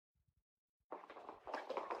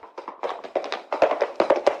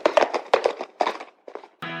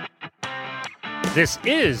This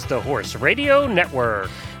is the Horse Radio Network.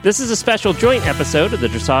 This is a special joint episode of the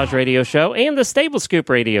Dressage Radio Show and the Stable Scoop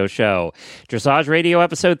Radio Show. Dressage Radio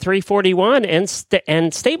episode 341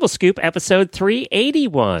 and Stable Scoop episode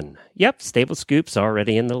 381. Yep, Stable Scoop's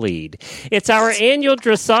already in the lead. It's our annual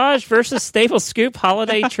Dressage versus Stable Scoop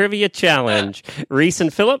Holiday Trivia Challenge. Reese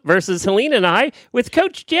and Philip versus Helene and I, with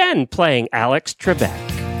Coach Jen playing Alex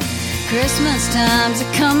Trebek. Christmas time's a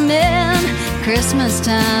comin', Christmas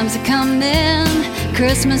time's a comin',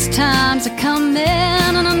 Christmas time's a comin',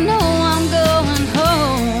 and I know I'm going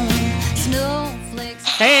home. Snowflakes.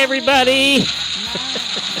 Hey, everybody!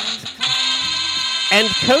 And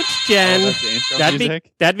Coach Jen,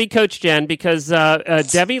 that'd be Coach Jen, because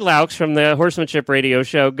Debbie Laux from the Horsemanship Radio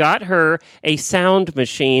Show got her a sound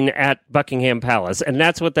machine at Buckingham Palace, and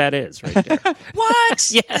that's what that is right there. What?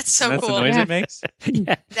 Yes. That's so That's cool. the noise it makes?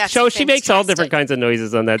 Yeah. That's So she makes all fantastic. different kinds of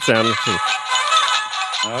noises on that sound machine.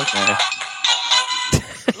 Okay.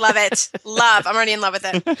 Love it. Love. I'm already in love with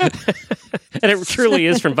it. And it truly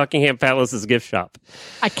is from Buckingham Palace's gift shop.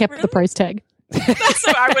 I kept the price tag. That's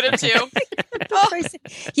what I would have too. Oh,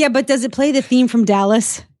 Yeah, but does it play the theme from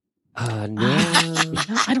Dallas? No. No,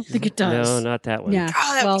 I don't think it does. No, not that one. Yeah.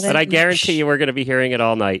 Oh, that was- But I guarantee you we're going to be hearing it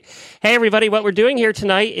all night. Hey, everybody, what we're doing here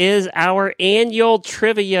tonight is our annual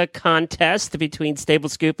trivia contest between Stable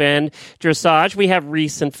Scoop and Dressage. We have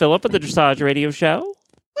Reese and Philip of the Dressage Radio Show.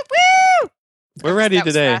 Woo! We're ready That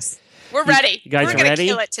was today. fast. We're ready. You guys We're are gonna ready?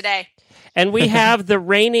 kill it today. And we have the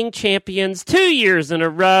reigning champions 2 years in a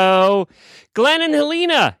row, Glenn and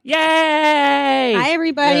Helena. Yay! Hi,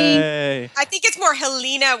 everybody. Yay. I think it's more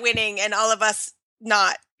Helena winning and all of us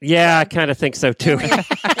not. Yeah, I kind of think so, too.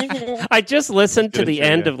 I just listened to Good the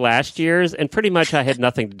trivia. end of last year's, and pretty much I had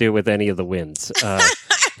nothing to do with any of the wins.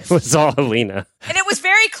 It was all Helena. And it was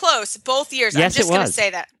very close both years. Yes, I'm just it going to was. say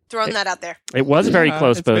that. Throwing that out there. It was very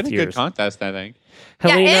close It's both been a years. good contest, I think.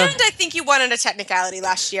 Helena, Yeah, and I think you won on a technicality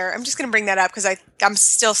last year. I'm just going to bring that up because I'm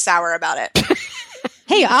still sour about it.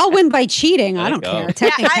 Hey, I'll win by cheating. I Let don't it go. care. Yeah, I know.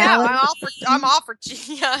 Technicality. I'm all for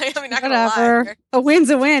yeah, I mean, not going to Whatever. lie. A win's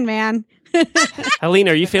a win, man.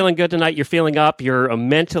 Helena, are you feeling good tonight? You're feeling up? You're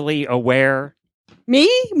mentally aware? Me?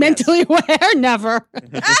 Mentally aware? Never.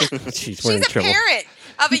 She's wearing She's a trouble. parent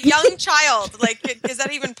of a young child. Like, is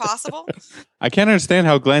that even possible? I can't understand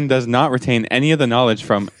how Glenn does not retain any of the knowledge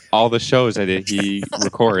from all the shows that he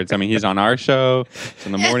records. I mean, he's on our show, he's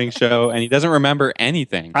on the morning show, and he doesn't remember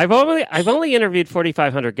anything. I've only interviewed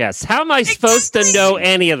 4,500 guests. How am I supposed to know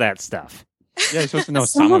any of that stuff? Yeah, you're supposed to know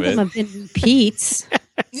Some some of of them it. have been repeats.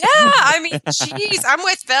 Yeah, I mean, jeez, I'm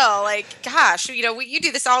with Phil. Like, gosh, you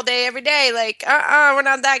do this all day, every day. Like, we're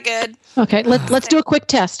not that good. Okay, let's do a quick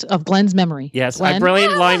test of Glenn's memory. Yes, Glenn? I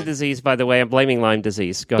blame Lyme disease, by the way. I'm blaming Lyme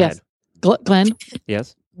disease. Go Yes. ahead. Glenn,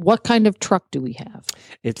 Yes. what kind of truck do we have?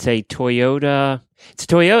 It's a Toyota. It's a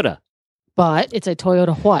Toyota. But it's a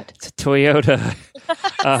Toyota what? It's a Toyota.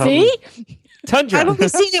 See? Tundra. I've only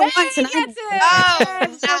seen it once, and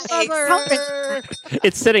Oh, nice.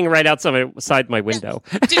 It's sitting right outside my window.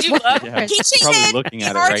 Did you look? Yeah, He cheated. probably looking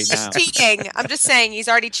at it right now. He's cheating. I'm just saying, he's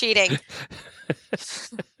already cheating.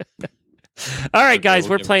 All right, Okay, guys,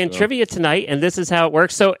 we'll we're give it playing to 'em. trivia tonight, and this is how it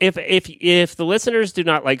works. So if the listeners do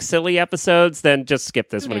not like silly episodes, then just skip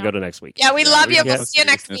this one and go to next week. Yeah, we love you. Yeah, We'll see you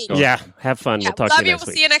next week. Yeah, have fun. Yeah, We'll talk love to you you. next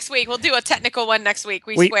We'll week. see you next week. We'll do a technical one next week.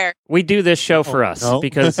 We swear. We do this show for us no.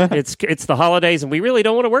 because it's the holidays, and we really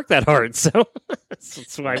don't want to work that hard. So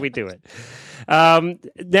that's why we do it.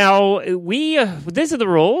 Now these are the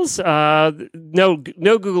rules. No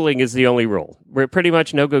Googling is the only rule. We're pretty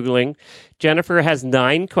much no Googling. Jennifer has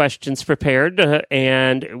 9 questions prepared,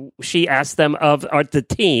 and she asked them of the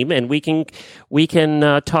team, and we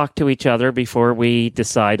can talk to each other before we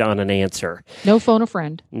decide on an answer. No phone a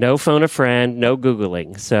friend. No phone a friend, no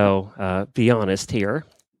Googling. So be honest here.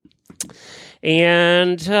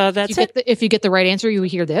 And that's it. If you get the right answer, you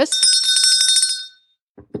hear this.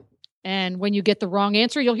 And when you get the wrong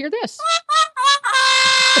answer, you'll hear this.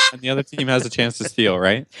 And the other team has a chance to steal,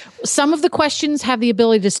 right? Some of the questions have the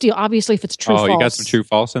ability to steal. Obviously, if it's true, Oh, false. you got some true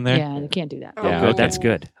false in there? Yeah, they can't do that. Oh, Yeah, okay. that's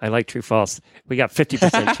good. I like true false. We got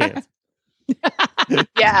 50% chance.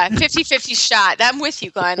 Yeah, 50-50 shot. I'm with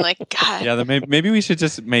you, Glenn. Like, God. Yeah, then maybe we should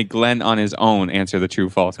just make Glenn on his own answer the true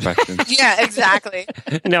false questions. Yeah, exactly.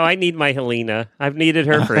 No, I need my Helena. I've needed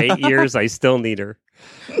her for 8 years. I still need her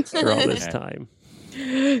for all this Okay.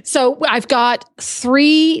 time. So I've got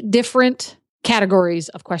 3 different categories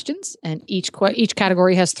of questions, and each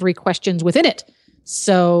category has 3 questions within it.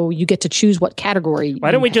 So you get to choose what category.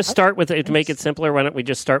 Why don't we you just have. start with it to make it simpler? Why don't we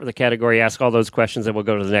just start with the category, ask all those questions, and we'll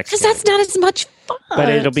go to the next Because one? that's not as much fun. But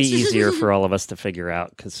it'll be easier for all of us to figure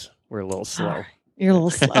out because we're a little slow. You're a little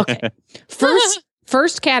slow. Okay.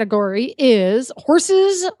 First category is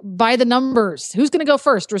horses by the numbers. Who's going to go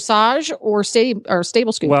first, dressage or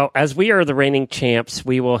stable scoop? Well, as we are the reigning champs,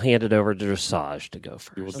 we will hand it over to Dressage to go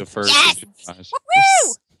You will first. defer. Yes! to Josh.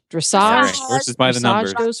 Woo! Dressage. Horses by the Dressage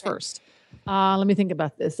numbers. goes first. Let me think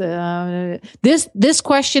about this. This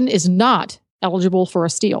question is not eligible for a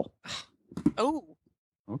steal. Oh,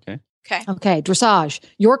 Okay. okay. Okay, dressage.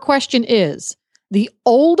 Your question is the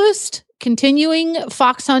oldest continuing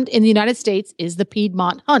fox hunt in the United States is the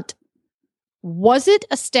Piedmont Hunt. Was it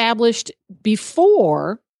established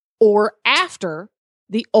before or after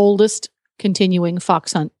the oldest continuing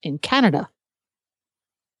fox hunt in Canada?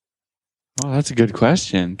 Oh, that's a good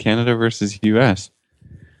question. Canada versus U.S.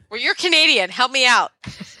 Well, you're Canadian. Help me out.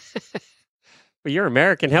 Well, you're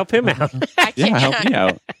American. Help him out. I Yeah, can't. help me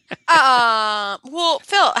out. Well,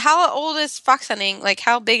 Phil, how old is fox hunting? Like,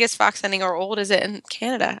 how big is fox hunting, or old is it in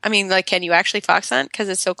Canada? I mean, like, can you actually fox hunt because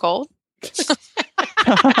it's so cold? It's the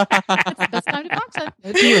best time to fox hunt.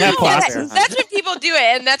 Do you have Yeah, classes? that's when people do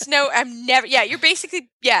it, and that's I'm never. Yeah, you're basically.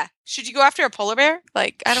 Yeah, should you go after a polar bear?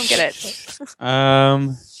 Like, I don't get it.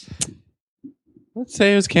 Let's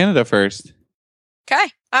say it was Canada first.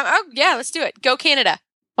 Okay. Oh, yeah, let's do it. Go Canada.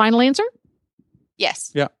 Final answer?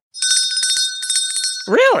 Yes.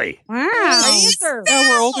 Really? Wow. Answer. Oh,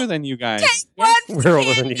 we're older than you guys. One We're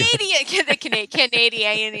older than you.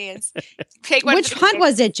 Canadians. Take one. Which hunt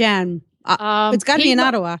was it, Jen? It's got to be in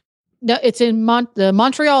Piedmont- Ottawa. No, it's in the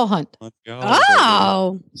Montreal Hunt. Let's go.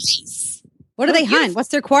 Oh. What do they hunt? What's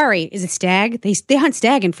their quarry? Is it stag? They hunt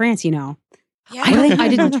stag in France, you know. Yeah. I What do they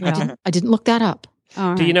didn't. hunt? I didn't look that up.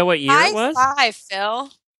 All Do you right. know what year it was? High five, Phil.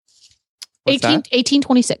 What's that?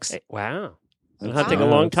 1826. Wow. Been Wow. hunting a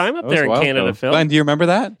long time up That was there in wild, Canada, though. Phil. Glenn, do you remember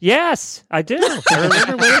that? Yes, I do. I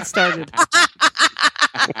remember when it started.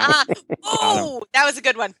 Oh, that was a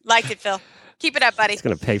good one. Liked it, Phil. Keep it up, buddy. He's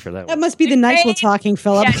going to pay for that That one. must be the NyQuil Great. talking,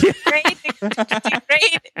 Philip. Yeah,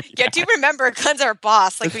 great. Yeah, do remember, Glenn's our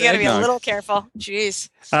boss. Like, we got to be a Eggnog. little careful. Jeez.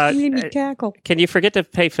 You made me cackle. Can you forget to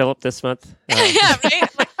pay Philip this month? Yeah, right?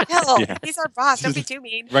 Like, Phil, Yeah. he's our boss. Don't be too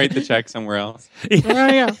mean. Write the check somewhere else.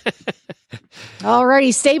 All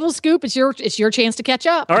righty, stable scoop. It's your chance to catch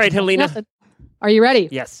up. All right, Helena. Nothing. Are you ready?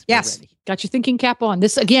 Yes. Yes. we're ready. Got your thinking cap on.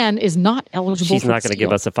 This again is not eligible. She's for not going to give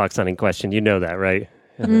steal. us a fox hunting question. You know that, right?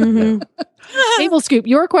 Mhm. Stable scoop.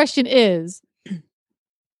 Your question is: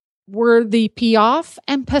 were the Piaffe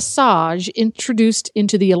and Passage introduced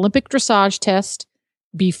into the Olympic dressage test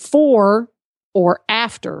before or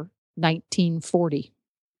after 1940?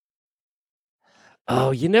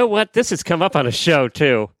 Oh, you know what? This has come up on a show,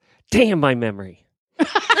 too. Damn my memory.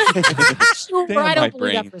 Sure, I my don't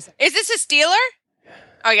believe that brain. for a second. Is this a stealer?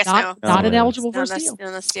 Oh, I guess Not, no. not No, an it eligible for No, a that's steal.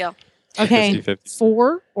 no, that's steal. Okay. 50-50.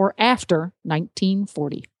 Before or after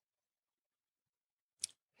 1940?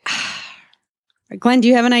 Glenn, do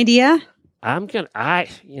you have an idea? I'm going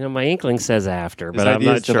to, my inkling says after, His but I'm idea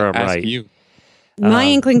not is to sure I'm ask right. You. My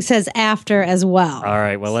inkling says after as well. All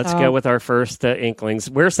right, well, let's So- go with our first inklings.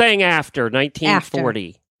 We're saying after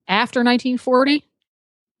 1940. After 1940?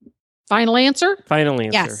 Final answer? Final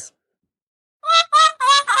answer. Yes.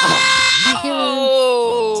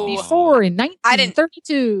 Oh. Before in I didn't-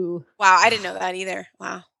 1932. Wow, I didn't know that either.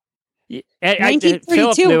 Wow. Philip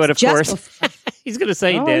 1932 knew it, of just course. He's going to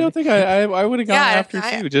say he Oh, I did. don't think I would have gone Yeah, after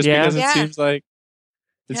I- too, just Yeah. because it Yeah. seems like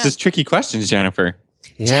it's Yeah. just tricky questions, Jennifer.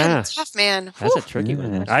 Yeah. Tough, man. That's a Whew. tricky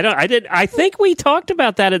one. Yeah. I think we talked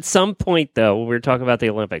about that at some point though. When we were talking about the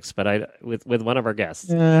Olympics, but with one of our guests.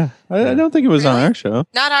 Yeah, I don't think it was on Really? our show.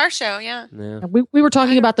 Not our show, yeah. Yeah. We were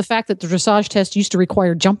talking about the fact that the dressage test used to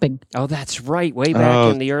require jumping. Oh, that's right. Way back Oh,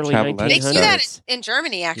 in the early travel They legends. do that 1900s. in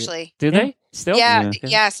Germany, actually. Do they still? Yeah, Yeah.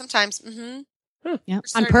 yeah, sometimes. Mm-hmm. Yeah.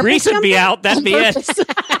 On purpose. Reese would be jumping? out. That'd be it.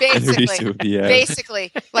 Basically. Yeah.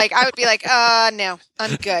 Basically. Like, I would be like, no,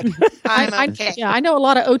 I'm good. I'm okay. Yeah, I know a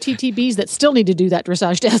lot of OTTBs that still need to do that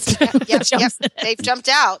dressage test. Yep. They've jumped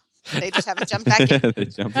out. They just haven't jumped back in. They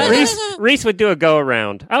jumped out. Reese would do a go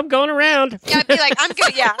around. I'm going around. Yeah, I'd be like, I'm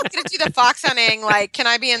gonna do the fox hunting. Like, can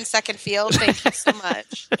I be in second field? Thank you so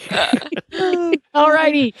much. All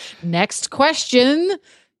righty. Next question.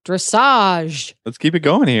 Dressage. Let's keep it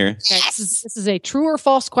going here. Yes. This is a true or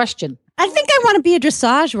false question. I think I want to be a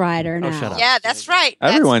dressage rider now. shut up. Yeah, that's right.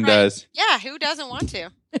 That's Everyone right. does. Yeah, who doesn't want to?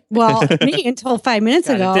 Well, me until 5 minutes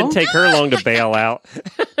God, ago. it didn't take her long to bail out.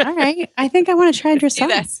 All right. I think I want to try Do dressage.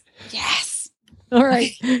 this. Yes. All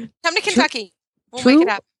right. Come to Kentucky. We'll True. wake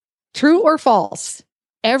it up. True or false?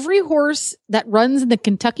 Every horse that runs in the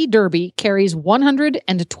Kentucky Derby carries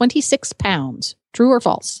 126 pounds. True or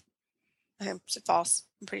false? It's false.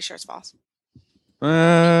 I'm pretty sure it's false.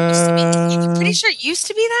 I'm pretty sure it used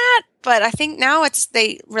to be that, but I think now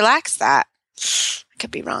they relaxed that. I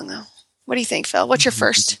could be wrong though. What do you think, Phil? What's your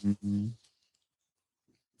first?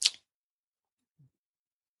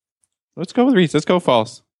 Let's go with Reese. Let's go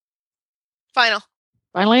false. Final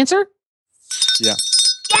answer? Yeah.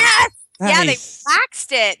 Yes. Yeah, they Nice.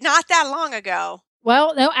 relaxed it not that long ago.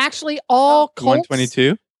 Well, no, actually, all Colts,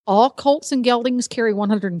 122. all Colts and geldings carry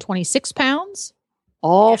 126 pounds.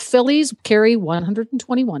 All fillies carry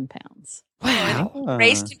 121 pounds. Wow.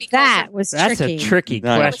 Race to be That closer. was That's tricky. a tricky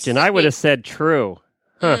Nice. question. I would have said true.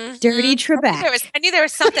 Huh. Mhm. Dirty Trebek. I knew there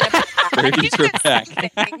was something about that. I Dirty knew there was Trebek.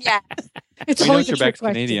 something, yeah. It's We know only a trick Trebek's question.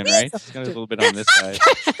 Canadian, right? He's got a little bit on this side.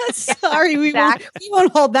 Sorry, we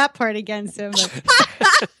won't hold that part against him.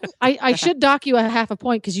 But I should dock you a half a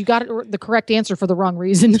point because you got the correct answer for the wrong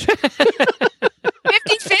reason.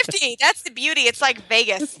 50-50. That's the beauty. It's like It's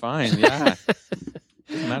Vegas. fine, yeah.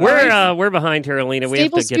 Doesn't matter. We're behind her, Alina. We have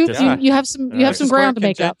Stable to get scoop, this. you have some What's some the ground to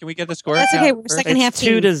make Jen, up. Can we get the score? that's okay. We're first? second half It's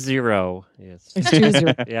team. 2-0. Yes. It's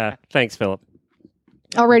 2-0. Yeah. Thanks, Philip.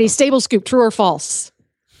 Alrighty, stable scoop, true or false?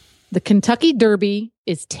 The Kentucky Derby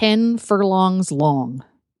is 10 furlongs long.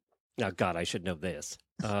 Oh God, I should know this.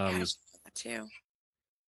 Too.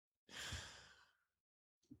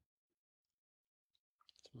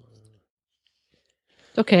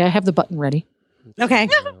 Okay, I have the button ready. Okay.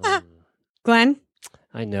 Glenn,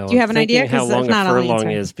 I know. Do you have I'm an idea? thinking how 'Cause if long not, a I'll furlong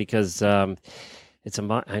answer. is because it's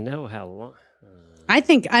a. I know how long. I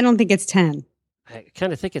don't think it's 10. I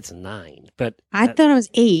kind of think it's 9, but I thought it was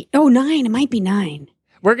 8. Oh, 9. It might be 9.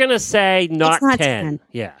 we're gonna say not, not 10. 10.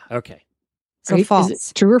 Yeah. Okay. So Right? false.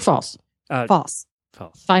 Is it true or false? False.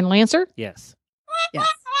 False. Final answer? Yes. Yes.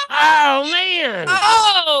 Oh man.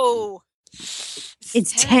 Oh!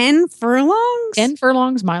 It's 10 furlongs? 10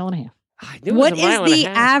 furlongs, mile and a half. I knew it What was a is mile and a the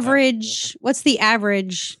half. average? What's the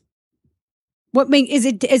average?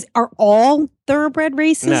 Are all thoroughbred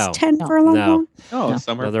races No. 10 No. furlongs No. long? Oh, No.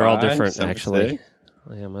 some are No, they're all 5, different, some are actually. 6.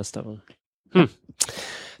 Yeah, most of them.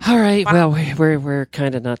 All right. Well, we're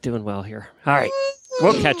kind of not doing well here. All right.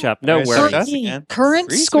 We'll catch up. No All right, so worries. that's again. Current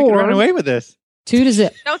Reese, we can run score away with this. 2-0.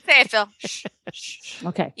 Don't say it, Phil.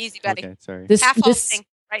 Okay. Easy, buddy. Okay, sorry. This Half this thing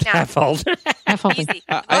right now. Half fault. half halting. Easy.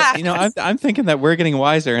 Go half. I'm thinking that we're getting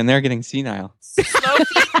wiser and they're getting senile. Slow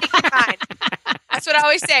feet, thinking mind. That's what I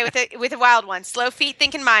always say with a wild one. Slow feet,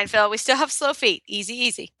 thinking mind, Phil. We still have slow feet. Easy,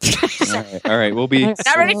 easy. All right. We'll be. Not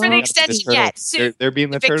ready for the The extension turtle. yet. Soon. They're being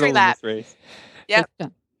the Victory turtle in lap. this race. Yep.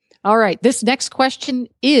 All right. This next question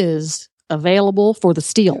is available for the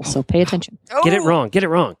steal, so pay attention. Get it Oh. wrong. Get it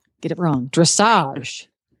wrong. Get it wrong. Dressage.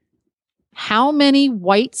 How many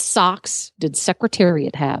white socks did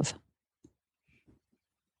Secretariat have?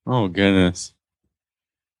 Oh goodness.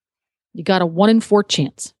 You got a 1 in 4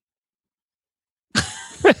 chance.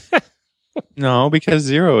 No, because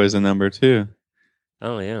 0 is a number too.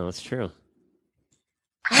 Oh yeah, that's true.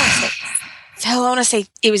 Phil, I want to say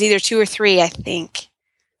it was either 2 or 3, I think.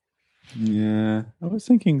 Yeah, I was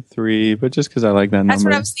thinking 3, but just because I like that number. That's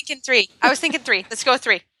what I was thinking 3. I was thinking 3. Let's go with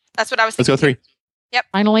 3. That's what I was Let's thinking. go 3.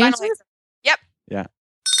 Final Final answer? answer. Yep. Yeah.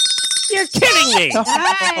 You're kidding me.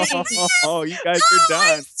 Oh, you guys are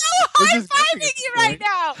done. I'm so This is high-fiving good. you right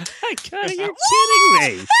now. My God, you're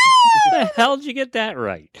kidding me. How the hell did you get that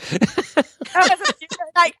right?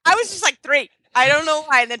 I was just like 3. I don't know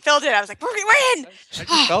why. And then Phil did. I was like, we're in. I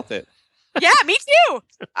just felt it. Yeah, me too.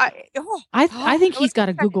 I think he's got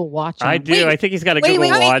a Google Watch on. I do. Wait. I think he's got a Wait,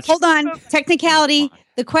 Google Watch. hold on. Technicality.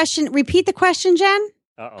 The question, repeat the question, Jen.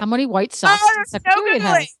 Uh-oh. How many white socks Oh, does there's no Secretariat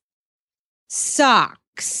have? Googling.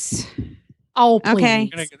 Socks. Oh, please. Okay.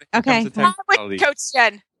 Okay. Come with Coach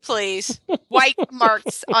Jen, please. White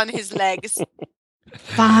marks on his legs.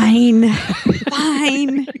 Fine.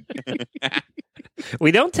 Fine.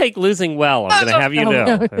 We don't take losing well. I'm going to have you Oh,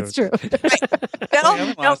 know. no, it's true.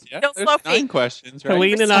 No, no slow There's 9 feet. questions, right?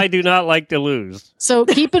 Helene and I do not like to lose. So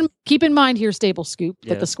keep in mind here, Stable Scoop,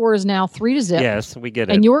 that the Yes. score is now 3-0. Yes, we get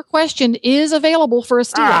it. And your question is available for a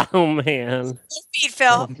steal. Oh man. Slow feet,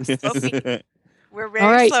 Phil. Slow feet. We're very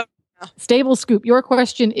All right. slow. Stable Scoop, your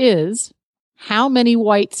question is: how many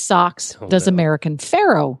white socks Oh, does no. American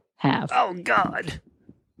Pharaoh have? Oh God.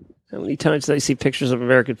 How many times did I see pictures of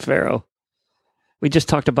American Pharaoh? We just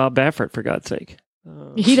talked about Baffert, for God's sake.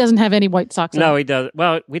 He doesn't have any white socks. No, on. he does.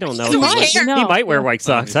 Well, we don't know. He might. He No. might wear white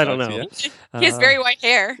socks. I don't know. He has very white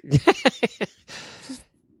hair.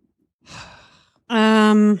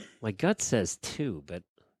 My gut says 2, but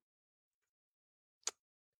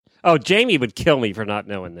Jamie would kill me for not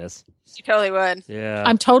knowing this. She totally would. Yeah.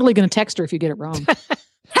 I'm totally going to text her if you get it wrong.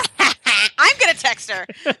 I'm going to text her.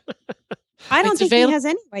 I don't It's think avail- he has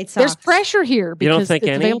any white socks. There's pressure here You don't because think it's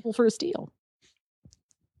any? available for a steal.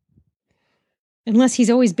 Unless he's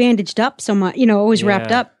always bandaged up so much, always wrapped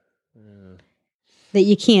Yeah. up that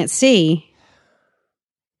you can't see.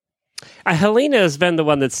 Helena has been the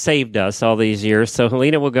one that's saved us all these years, so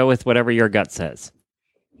Helena will go with whatever your gut says.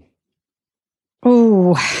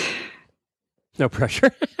 Oh, No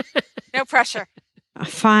pressure. No pressure.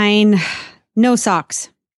 fine. No socks.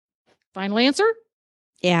 Final answer?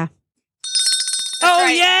 Yeah. Oh,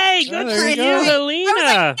 right. yay! Good Oh, for there you, you go.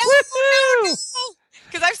 Helena.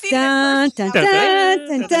 Because I've seen Dun, it dun, first. dun,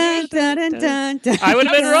 dun, dun, dun, dun, dun, dun. I would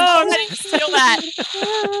have been wrong. Steal that.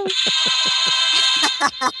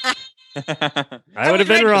 I would have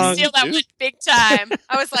was been ready to wrong. Steal that one big time.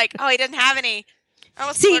 I was like, oh, he didn't have any. I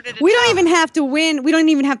almost See, blurted it we don't out. even have to win. We don't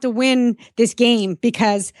even have to win this game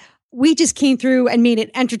because we just came through and made it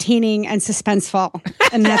entertaining and suspenseful,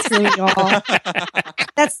 and that's really all.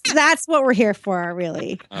 That's what we're here for,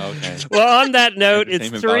 really. Okay. Well, on that note, it's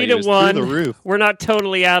Entertainment 3 value to is through 1. the roof. We're not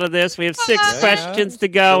totally out of this. We have 6 Yeah. questions to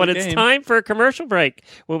go, Still and a it's game. time for a commercial break.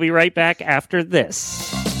 We'll be right back after this.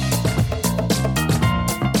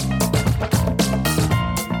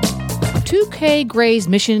 2K Gray's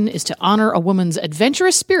mission is to honor a woman's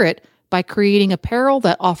adventurous spirit by creating apparel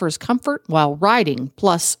that offers comfort while riding,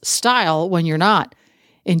 plus style when you're not.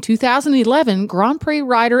 In 2011, Grand Prix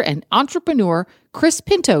rider and entrepreneur Chris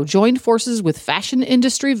Pinto joined forces with fashion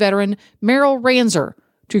industry veteran Meryl Ranzer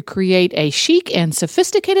to create a chic and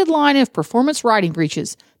sophisticated line of performance riding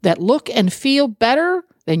breeches that look and feel better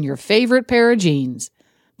than your favorite pair of jeans.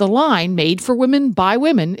 The line, made for women by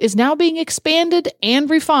women, is now being expanded and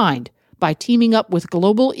refined by teaming up with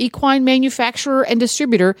global equine manufacturer and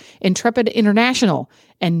distributor Intrepid International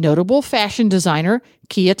and notable fashion designer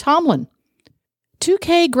Kia Tomlin.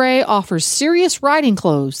 2K Gray offers serious riding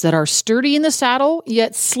clothes that are sturdy in the saddle,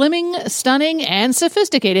 yet slimming, stunning, and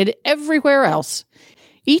sophisticated everywhere else.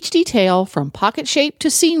 Each detail, from pocket shape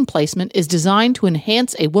to seam placement, is designed to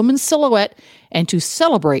enhance a woman's silhouette and to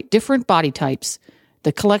celebrate different body types.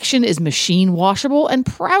 The collection is machine washable and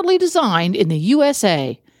proudly designed in the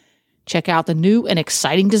USA. Check out the new and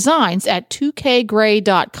exciting designs at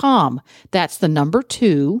 2kgray.com. That's the number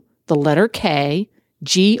 2, the letter K,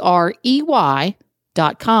 GREY.com.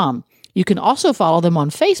 You can also follow them on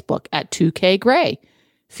Facebook at 2K Gray.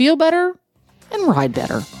 Feel better and ride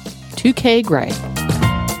better. 2K Gray.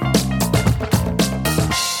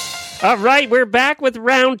 All right, we're back with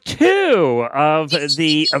round 2 of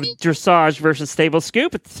Dressage versus Stable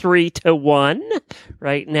Scoop at 3 to 1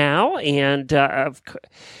 right now, and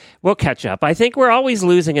we'll catch up. I think we're always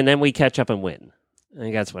losing, and then we catch up and win. I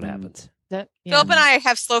think that's what happens. Philip and I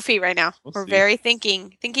have slow feet right now. We'll We're see. very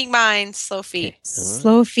thinking minds, slow feet.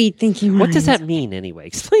 Slow feet thinking. What does minds. that mean anyway?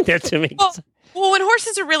 Explain that to me. Well, when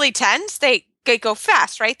horses are really tense, they go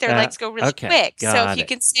fast, right? Their legs go really okay. quick. So Got if you it.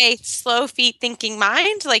 can say slow feet thinking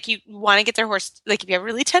mind, like you want to get their horse, like if you have a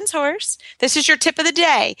really tense horse, this is your tip of the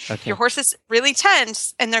day. Okay. Your horse is really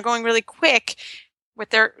tense and they're going really quick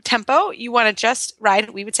with their tempo. You want to just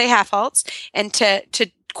ride, we would say half halts, and to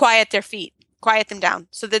quiet their feet, quiet them down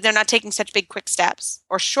so that they're not taking such big quick steps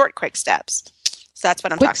or short quick steps. So that's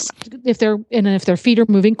what I'm talking about. If their feet are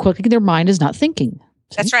moving quickly, their mind is not thinking.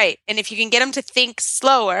 That's right. And if you can get them to think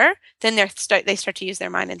slower, then they start to use their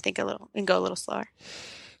mind and think a little and go a little slower.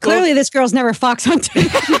 Clearly, this girl's never fox hunted.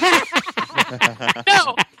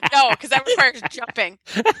 No, because that requires jumping.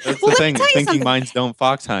 That's Well, the let me thing. tell you Thinking something. minds don't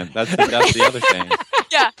fox hunt. That's the other saying.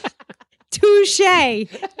 Yeah. Touche.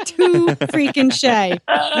 Too freaking shay.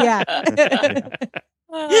 Yeah.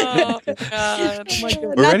 Oh, God.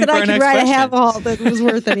 We're Not ready that for I our could next ride a question. half halt that was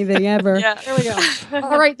worth anything ever. Yeah, there we go.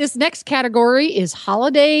 All right, this next category is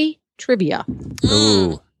holiday trivia.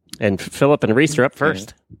 Ooh. And Philip and Reese are up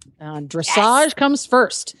first. Dressage comes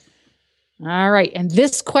first. All right, and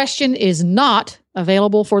this question is not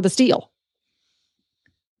available for the steal.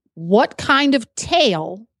 What kind of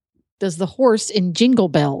tail does the horse in Jingle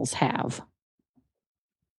Bells have?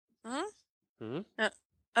 Huh? Hmm? I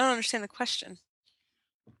don't understand the question.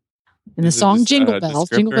 In the Is it song just, Jingle a Bells,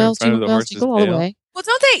 descriptor Jingle in Bells, front of Jingle the Bells, horse's Jingle all the tail? way. Well,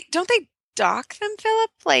 don't they dock them, Philip?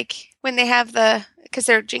 Like when they have because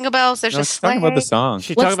they're jingle bells. There's No, a she's talking about the song.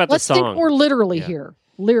 She's talking about the Let's think song. more literally Yeah. here.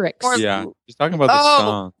 Lyrics. Or- Yeah, she's talking about the Oh.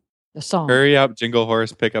 song. The song. Hurry up, jingle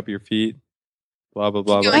horse, pick up your feet. Blah blah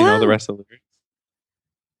blah. Keep blah. You know going. the rest of the lyrics.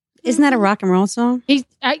 Isn't that a rock and roll song?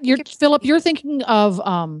 Philip, you're thinking of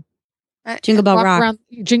Jingle Bell Rock. around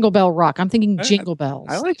Jingle Bell Rock. I'm thinking I- Jingle Bells.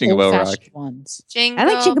 I like Jingle Bell old-fashioned Rock. ones. Jingle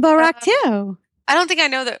I like Jingle Bell Rock too. I don't think I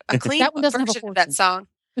know a clean That one doesn't have a version of horse in that it. song.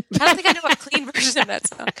 I don't think I know a clean version of that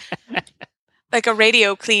song. Like a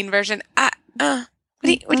radio clean version. What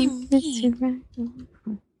do you mean?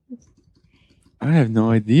 I have no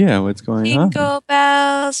idea what's going on. Jingle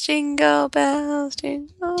bells, jingle bells,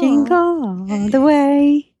 jingle. Jingle all the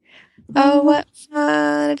way. Oh, what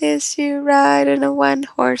fun it is to ride in a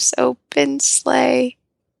one-horse open sleigh.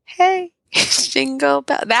 Hey, jingle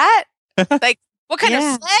bell. That? Like, what kind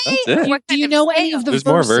Yeah. of sleigh? That's it. What Do kind you of know sleigh? any of the There's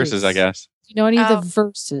verses? more verses, I guess. Do you know any of Oh. the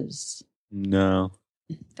verses? No.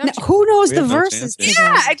 Don't Now, you- who knows We the have no verses? chance. to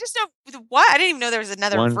Yeah, that? I just know what. I didn't even know there was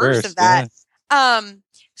another One verse verse of that. yeah.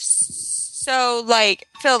 So, like,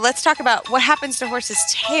 Phil, let's talk about what happens to horse's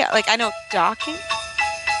tail. Like, I know docking.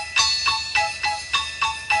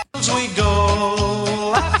 We go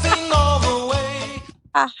laughing all the way.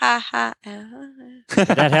 Ha ha ha.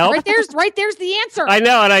 That help? Right there's the answer. I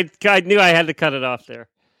know, and I knew I had to cut it off there.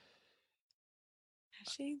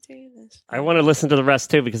 I want to listen to the rest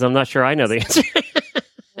too because I'm not sure I know the answer.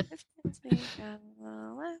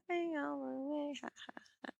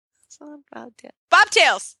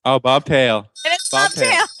 Bobtails. Oh, bobtail. And it's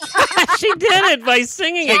Bobtail. bobtail. She did it by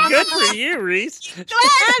singing it. Good for you, Reese. Girl,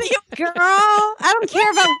 I don't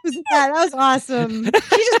care about who's that. That was awesome. She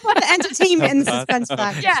just put the entertainment and the suspense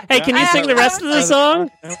back. Yeah. Hey, can you sing the rest of the song?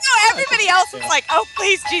 No, everybody else was like, "Oh,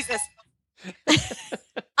 please, Jesus."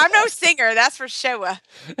 I'm no singer, that's for sure.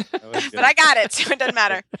 But I got it, so it doesn't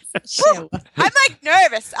matter. Woo! I'm like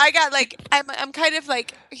nervous. I got like I'm kind of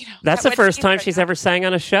like, you know. That's I the went first to time right she's now. ever sang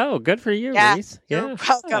on a show. Good for you, Yeah, Reese. You're Yeah.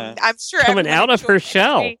 welcome. Yeah. I'm sure Coming everyone out of her enjoyed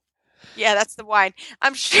shell. every- Yeah, that's the wine.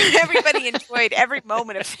 I'm sure everybody enjoyed every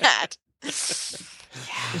moment of that.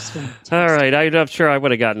 All right. I'm not sure I would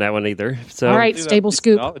have gotten that one either. So, All right, See, that stable piece of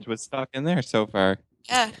scoop. knowledge was stuck in there so far.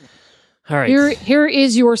 Yeah. All right. Here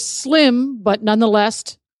is your slim but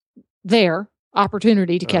nonetheless there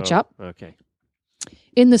opportunity to catch Oh, up. Okay.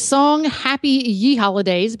 In the song Happy Ye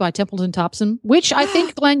Holidays by Templeton Thompson, which I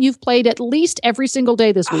think, Glenn, you've played at least every single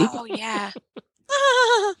day this week. Oh yeah.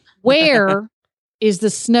 Where is the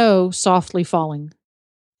snow softly falling?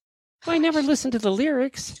 Well, I never listened to the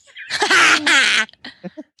lyrics.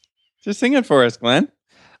 Just sing it for us, Glenn.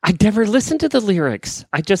 I never listened to the lyrics.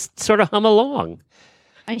 I just sort of hum along.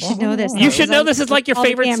 I should know this. You should know this is like your all the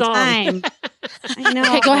favorite damn song. time. I know.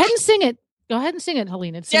 Okay, go ahead and sing it. Go ahead and sing it,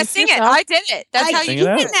 Helena. Yeah, sing it. yourself. I did it. That's I how Sing you it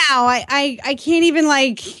do out. it. now. I can't even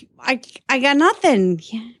like I got nothing.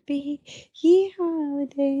 Happy ye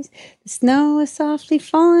holidays. The snow is softly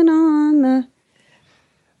falling on the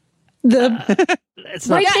It's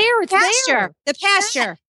not. Right there. It's pasture. there. The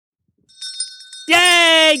pasture.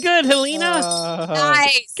 Yay! Good, Helena.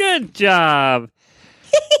 Nice. Good job.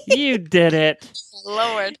 You did it.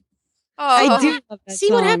 Lord. Oh, I do love that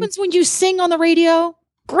See what song. happens when you sing on the radio?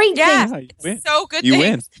 Great Yeah. things. Yeah, you win. So good. You things.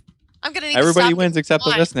 win. I'm gonna need to Everybody stop wins this except the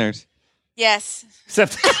line. listeners. Yes.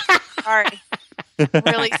 Except Sorry.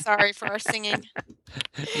 Really sorry for our singing.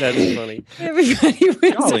 that's funny. Everybody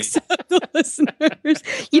wins Golly. except the listeners.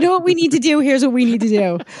 You know what we need to do? Here's what we need to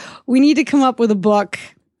do. We need to come up with a book,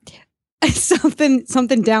 something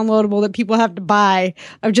downloadable that people have to buy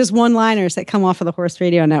of just one-liners that come off of the Horse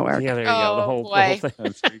Radio Network. Yeah, there you go. The Oh, whole boy. thing.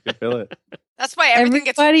 That's where you can feel it. That's why everything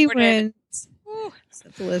gets Everybody recorded. wins. Woo.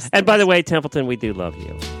 Except the listeners. And by the way, Templeton, we do love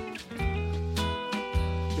you.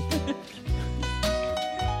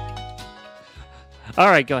 All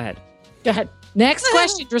right, go ahead. Go ahead. Next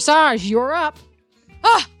question, Dressage, you're up.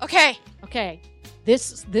 Oh, okay. Okay.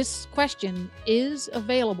 This question is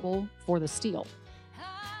available for the steal.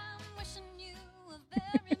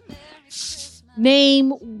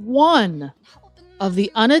 Name one of the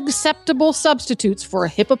unacceptable substitutes for a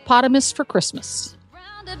hippopotamus for Christmas.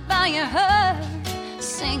 I'm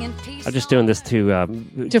just doing this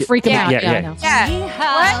to Freak him out. Yeah, Yeah, yeah. I know. Yeah.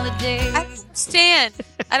 What? I don't understand.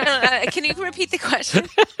 I don't know. Can you repeat the question?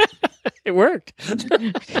 It worked.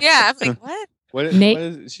 Yeah. I'm like, what? What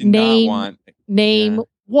does she name- not want? Name Yeah.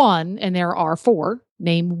 one, and there are four.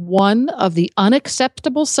 Name one of the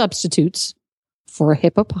unacceptable substitutes for a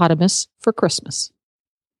hippopotamus for Christmas.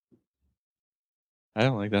 I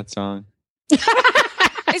don't like that song.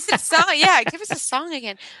 Is it a song? Yeah. Give us a song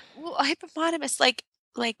again. Well, a hippopotamus, like.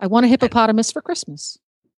 I want a hippopotamus for Christmas.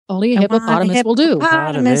 Only a I want a hippopotamus will do.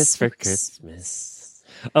 Hippopotamus for Christmas.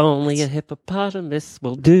 Only a hippopotamus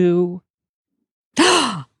will do.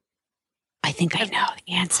 I think I know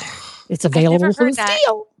the answer. It's available never for the heard that.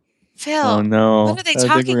 steal. Phil. Oh no! what are they I think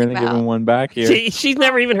talking we're gonna give about? him one back here. She's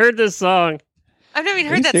never even heard this song. I've never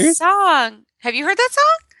even Are heard you that serious? song. Have you heard that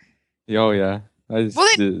song? Oh yeah, I just, Well,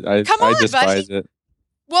 come I on, despise buddy. it.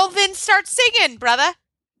 Well, then start singing, brother.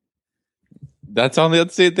 That's on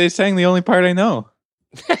the. They sang the only part I know.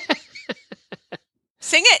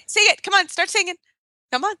 Sing it. Sing it. Come on. Start singing.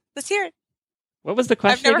 Come on. Let's hear it. What was the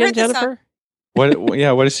question never again, heard this song. Jennifer? What?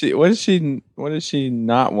 Yeah. What does she? What does she? What does she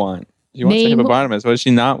not want? She wants a Name- hippopotamus. What does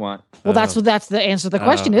she not want? Well, that's the answer to the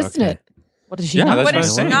question, isn't okay. it? What does she Yeah, not that's What what I'm does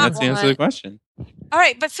she saying. not That's the answer to the want? question. All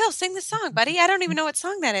right, but Phil, sing the song, buddy. I don't even know what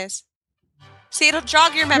song that is. See, it'll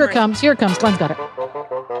jog your Here memory. it comes. Here it comes. Glenn's got it.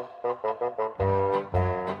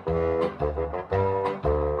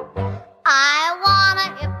 I want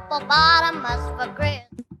a hippopotamus for Christmas.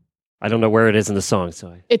 I don't know where it is in the song,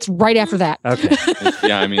 so It's right after that. okay.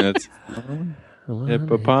 Yeah, I mean, it's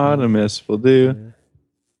hippopotamus will do.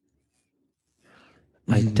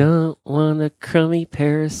 I don't want a crummy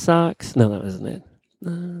pair of socks. No, that wasn't it.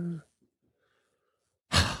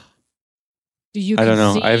 Do you? I don't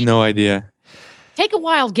know. I have concede? no idea. Take a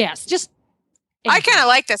wild guess. Just. I kind of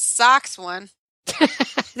like the socks one.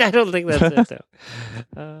 I don't think that's it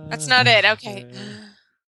though. That's not it. Okay.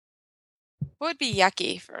 What would be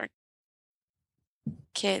yucky for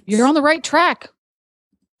kids? You're on the right track.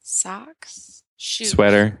 Socks? Shoes?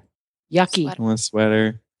 Sweater. Yucky. Sweater. I want a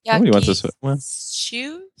sweater. Nobody wants a Yucky sweater. Well,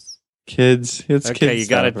 shoes? kids. It's Okay, kids. you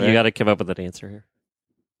got stuff, to right? you got to come up with an answer here.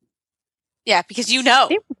 Yeah, because you know.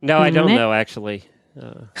 No, I don't Meh. know actually.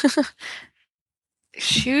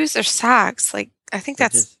 Shoes or socks? Like, I think We're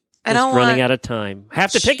that's. just I don't running want out of time.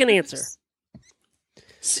 Have to pick an answer.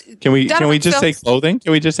 shoes. Can we Done with just say Phil. clothing?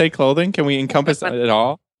 Can we just say clothing? Can we encompass That's it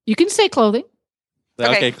all? You can say clothing.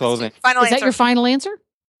 Okay, clothing. Final Is that answer. your final answer?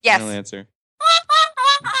 Yes. Final answer.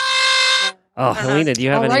 Oh, Helena, do you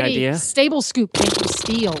have any Alrighty. idea? Stable scoop. Thank you,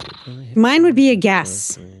 Steele. Mine would be a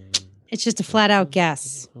guess. It's just a flat out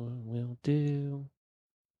guess. Will do.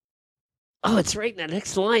 Oh, it's right in that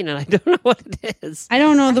next line, and I don't know what it is. I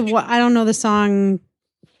don't know the song.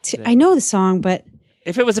 I know the song, but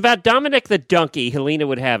If it was about Dominic the donkey, Helena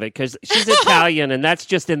would have it because she's Italian, and that's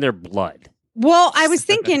just in their blood. well, I was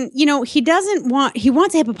thinking, he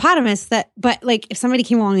wants a hippopotamus but like if somebody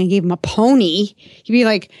came along and gave him a pony, he'd be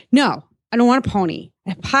like, no, I don't want a pony.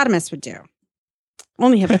 A hippopotamus would do.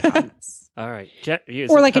 Only hippopotamus. All right,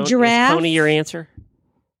 Or like a giraffe? Is pony your answer?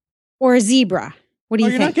 Or a zebra. What do you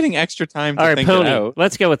You're not think? getting extra time to All right, think pony. it out.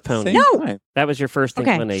 Let's go with pony. Same No. time. That was your first Okay.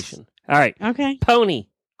 inclination. All right, Okay. pony.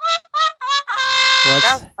 That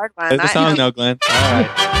was a hard one. Play the song now, Glenn. All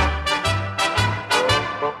right.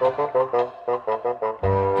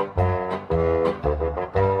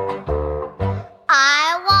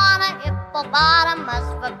 I want a hippopotamus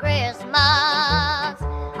for Christmas.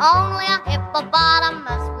 Only a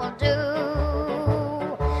hippopotamus will do.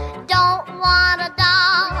 Don't want a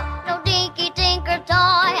doll, no dinky tinker toy.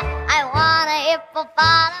 I want a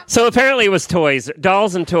hippopotamus. So apparently it was toys,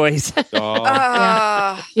 dolls and toys.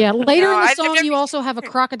 Oh, Yeah, later No, in the I've song, never- you also have a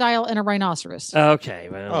crocodile and a rhinoceros. Okay,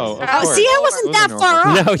 well. oh, of Oh, course. see, I wasn't that Those are far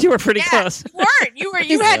normal. off. No, you were pretty Yeah. close. You were.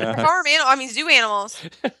 You had Yeah. farm animal. I mean, zoo animals.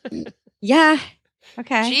 Yeah.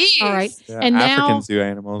 Okay. Jeez. All right. Yeah, And now- African zoo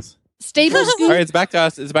animals. Stable All scoop. right, it's back to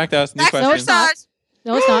us. New Back to question. No, it's not. Dressage.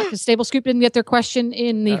 No, it's not, because Stable Scoop didn't get their question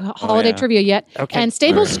in the holiday yeah. trivia yet. Okay. And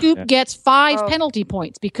Stable All right, Scoop yeah. gets 5 Oh. penalty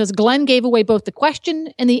points because Glenn gave away both the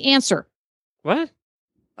question and the answer. What?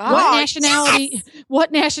 Oh, What nationality?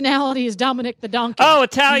 What nationality is Dominic the donkey? Oh,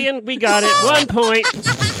 Italian. We got it. 1 point.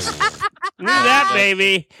 Knew that,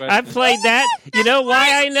 baby. I've played that. You know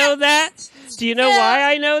why I know that? Do you know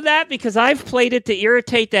why I know that? Because I've played it to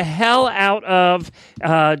irritate the hell out of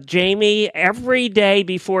Jamie every day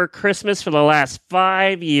before Christmas for the last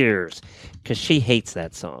 5 years because she hates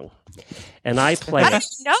that song. And I play How it. did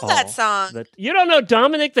you know that song? You don't know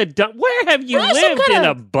Dominic the Where have you What? Some lived kind in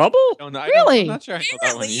of- a bubble? Really? I'm not sure I know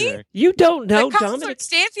that one Really? either. You don't know the concert Dominic?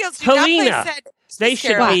 Stanfields do not Helena, play said. They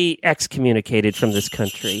should Sarah. be excommunicated from this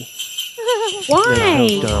country.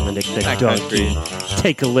 Why? No, Dominic the That donkey. country.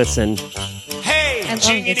 Take a listen. Hey, love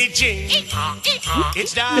jingity jing.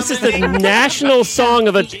 It's This is the national song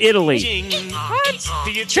of Italy.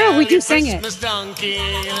 Sure, we do sing it. We We do.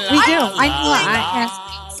 I know.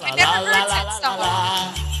 I never heard that song.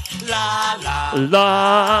 La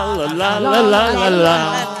la la la la la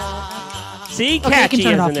la. See, Okay, you can catchy,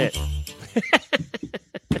 turn it isn't off. it?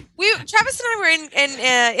 Travis and I were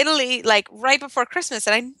in Italy like right before Christmas,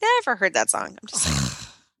 and I never heard that song. I'm just like,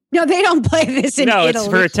 No, they don't play this in No, Italy. it's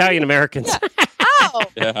for Italian Americans. oh,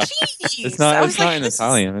 Yeah. jeez. It's not. I was It's not like, in this is-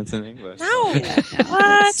 Italian. It's in English. No,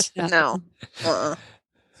 what? No.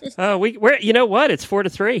 Oh, we're. You know what? It's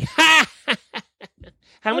 4-3.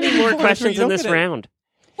 How many more questions You in don't this get it. round?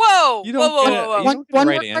 Whoa, You whoa, don't whoa, get whoa, a- whoa. you One- don't get a one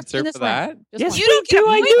right more question answer in this for that. Just Yes, one. You we don't get do. a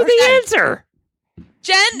I point knew for the that. answer.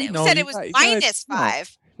 Jen No, said you it was guys- minus no.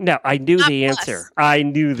 5. No, I knew Not the plus. answer. I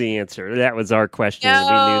knew the answer. That was our question. and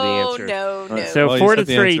we knew the answer. No, no. So Well, you said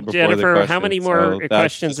the 4-3, answer before the Jennifer. How question, many so more that's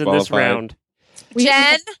questions in this disqualified. round? We Jen,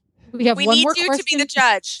 have, we have we one need more you question. to be the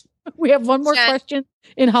judge. We have one more Jen. question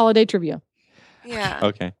in holiday trivia. Yeah.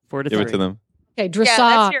 Okay. 4 to Give 3. it to them. Okay, that's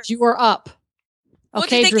dressage, yours. you are up. Well,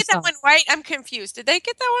 Okay, did they get that dressage. one right? I'm confused. Did they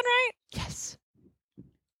get that one right? Yes.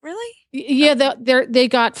 Really? Yeah, they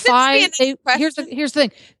got This would be 5. a nice Here's question. the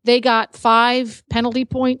thing. They got 5 penalty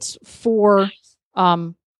points for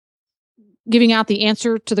giving out the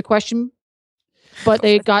answer to the question, but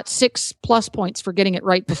they got 6 plus points for getting it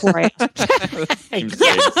right before I asked. Seems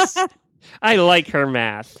Yes. I like her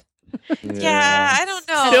math. Yeah, I don't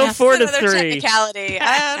know. Still It's 4 to another 3. Technicality.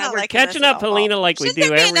 I don't We're like catching up, Helena, like we do Shouldn't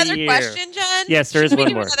there be every another year. question, Jen? Yes, there is Should we one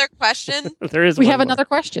do more. Another question. There is We one have more. another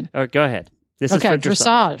question. Oh, go ahead. This Okay, is for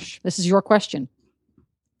dressage. This is your question.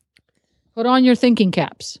 Put on your thinking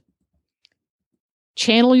caps.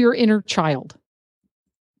 Channel your inner child.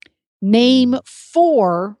 Name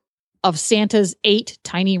 4 of Santa's 8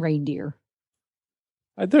 tiny reindeer.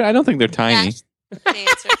 I don't think they're tiny.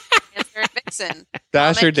 Dancer, and Vixen.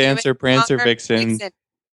 Dasher, Comet, Dancer, Cumic, Prancer, Donner, Vixen,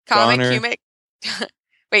 Comet, Donner. Cumic.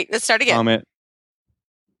 Wait, let's start again. Comet.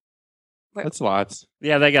 Wait. That's lots.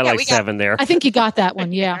 Yeah, they got Yeah, like we got- 7 there. I think you got that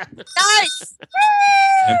one. Yeah. Nice.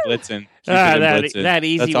 And Blitzen. Cupid Ah, and that, Blitzen. that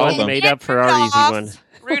easy That's all of one them. made up for our easy one.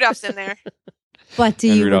 Rudolph's in there. But do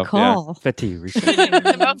And you Rudolph, yeah. recall? But do you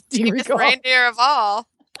The most Do you famous recall? reindeer of all.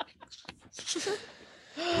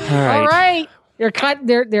 All right.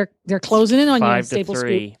 They're closing in on you, 5 to Staple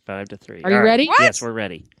 3. Scoop. 5 to 3. Are you All right. ready? What? Yes, we're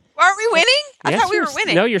ready. Are we winning? I Yes, thought we you're were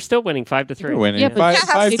winning. No, you're still winning 5 to 3. You're winning. Yeah, but- five,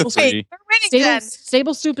 Yeah, 5 to Staples- 3. We're winning, Jen.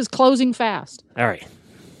 Stable Soup is closing fast. All right.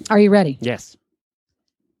 Are you ready? Yes.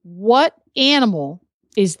 What animal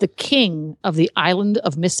is the king of the island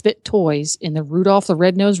of misfit toys in the Rudolph the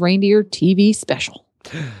Red-Nosed Reindeer TV special?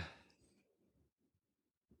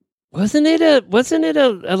 Wasn't it a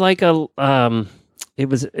like a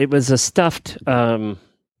it was a stuffed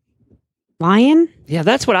Lion? yeah,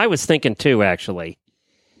 that's what I was thinking too, actually.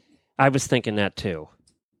 I was thinking that too.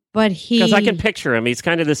 But he. Because I can picture him. He's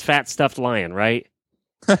kind of this fat stuffed lion, right?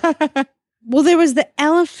 Well, there was the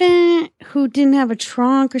elephant who didn't have a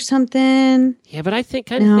trunk or something. Yeah, but I think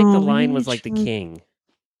kind of think the No, lion he was had a like the trunk. king.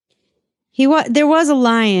 There was a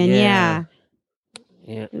lion, Yeah. yeah.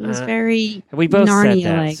 Yeah. It was very we both said that,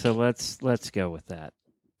 Narnia-like. so let's go with that.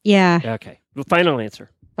 yeah. Okay. Well, final answer.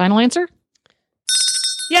 Final answer?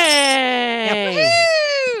 Yay!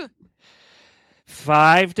 Woo!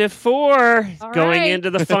 5 to 4 All going right. into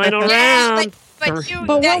the final Yeah, round. But you,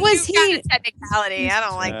 But that- what was you got he- a technicality. I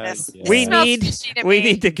don't like this. Yeah. This We smells need fishy to we me.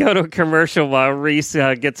 need to go to a commercial while Reese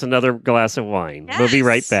gets another glass of wine. We'll be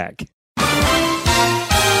right Yes. back.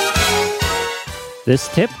 This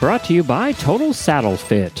tip brought to you by Total Saddle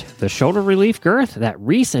Fit, the shoulder relief girth that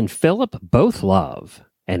Reese and Philip both love.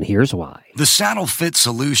 And here's why. The saddle fit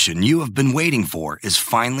solution you have been waiting for is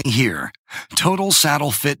finally here.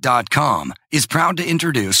 TotalSaddleFit.com is proud to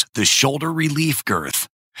introduce the Shoulder Relief Girth.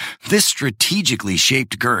 This strategically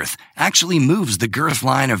shaped girth actually moves the girth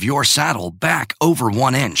line of your saddle back over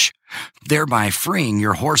 1 inch, thereby freeing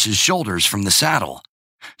your horse's shoulders from the saddle.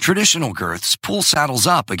 Traditional girths pull saddles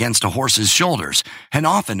up against a horse's shoulders and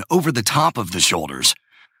often over the top of the shoulders.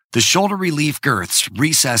 The shoulder relief girth's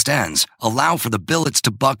recessed ends allow for the billets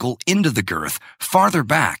to buckle into the girth farther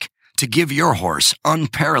back to give your horse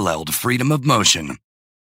unparalleled freedom of motion.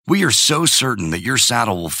 We are so certain that your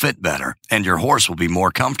saddle will fit better and your horse will be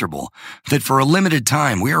more comfortable that for a limited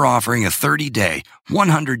time we are offering a 30-day,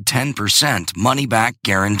 110% money-back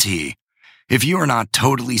guarantee. If you are not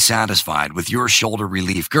totally satisfied with your shoulder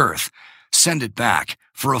relief girth, send it back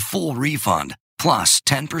for a full refund plus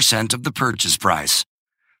 10% of the purchase price.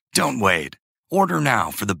 Don't wait. Order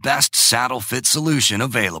now for the best saddle fit solution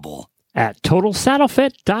available. At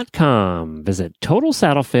TotalSaddleFit.com. Visit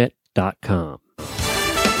TotalSaddleFit.com.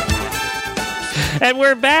 And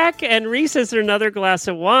we're back, and Reese has another glass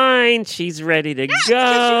of wine. She's ready to Because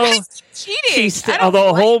go. you guys keep cheating. I don't Although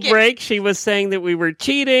the like whole it. break she was saying that we were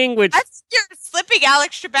cheating, which You're slipping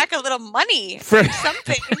Alex Trebek a little money For- or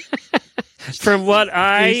something. from what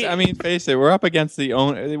I mean, face it. We're up against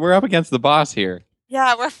the boss here.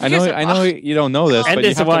 Yeah, we're I know you don't know this, And but you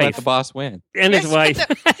his have to wife. let the boss win. and his wife.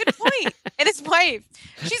 Good point. And his wife.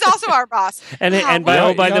 She's also our boss. And Wow, and by Yeah,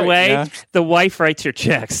 oh, by the yeah, way, yeah. the wife writes your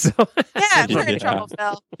checks. So yeah, we're Yeah. in trouble,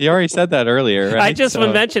 Phil. You already said that earlier, right? I just was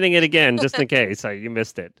So, mentioning it again, just in case you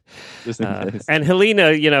missed it. just in case. And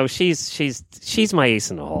Helena, she's my ace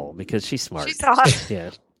in the hole because she's smart. She's hot.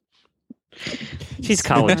 Yeah, she's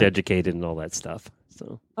college educated and all that stuff.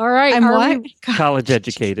 So All right. I'm are what? we- college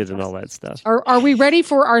educated and all that stuff. Are we ready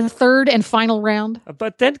for our third and final round?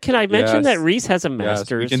 But then, can I mention Yes. that Reese has a Yes,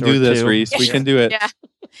 master's? we can or do this, two? Reese. We can do it. Yeah.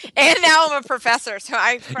 And now I'm a professor, so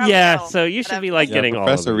I probably Yeah, will. so you should be like Yeah, getting all of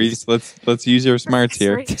Professor these. Reese, let's use your smarts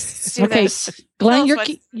here. Let's do Okay, this. Glenn, Tell us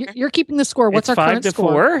you're keeping the score. What's It's our 5 current to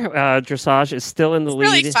score? 4. Dressage is still in the It's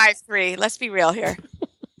lead. really 5-3. Let's be real here.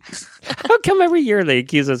 How come every year they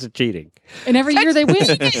accuse us of cheating? And every year they win.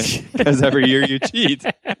 Because every year you cheat.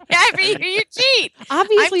 Yeah, every year you cheat.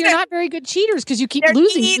 Obviously, I'm you're not very good cheaters because you keep There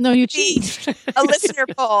losing needs even though you to be cheat. a listener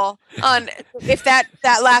poll on if that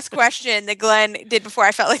last question that Glenn did before.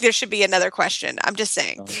 I felt like there should be another question. I'm just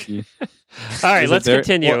saying. Oh, gee. All right, Is it let's there?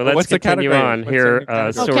 continue. What- Let's what's the continue category? on What's here, the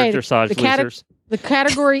category? sword Okay, dressage the cate- losers. The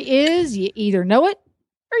category is you either know it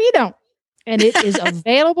or you don't. And it is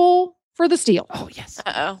available for the steal. Oh, yes.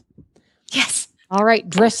 Uh-oh. Yes. All right,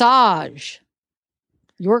 dressage.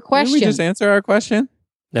 Your Didn't question. we just answer our question?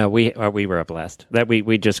 No, we were up last. That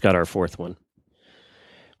we just got our fourth one.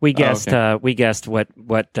 We guessed what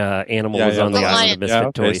animal Yeah, was yeah. on the The island lion. of misfit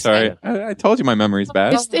okay, toys. sorry. I told you my memory's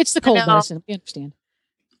bad. It's the cold No. medicine. We understand.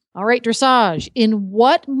 All right, dressage. In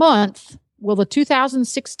what month will the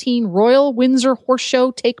 2016 Royal Windsor Horse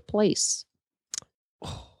Show take place?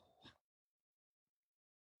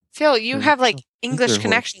 Phil, you have like English Horse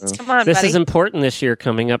connections. Show. Come on, This buddy. is important this year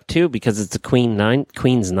coming up too because it's the Queen's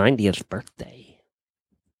 90th birthday.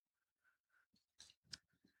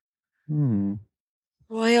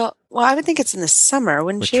 Well, I would think it's in the summer,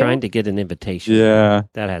 wouldn't We're you? trying to get an invitation. Yeah.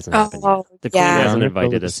 That hasn't happened Oh, yet. The Queen yeah. hasn't I'm gonna go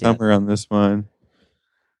invited with us yet. summer on this one.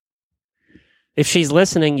 If she's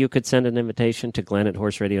listening, you could send an invitation to Glenn at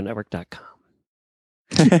horseradionetwork.com.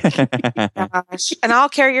 Gosh. And I'll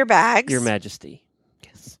carry your bags. Your Majesty.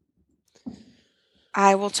 Yes.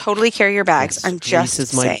 I will totally carry your bags. Yes, I'm just Reese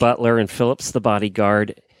is my saying. butler and Philip's the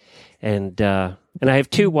bodyguard. And I have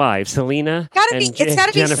two wives, Helena and It's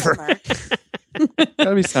gotta be Jennifer. summer.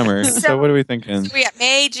 Gotta be summer. So what are we thinking? So we got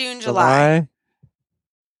May, June, July.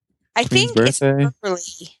 I Queen's think it's birthday? early.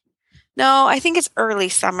 No, I think it's early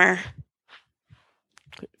summer.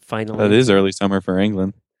 Finally. That is early summer for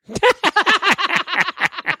England.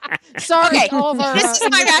 Sorry, Okay, to all of our, this is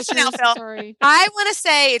my English rationale, listeners. Phil. Sorry. I want to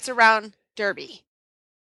say it's around Derby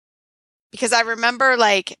because I remember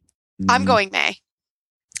I'm Mm. going May.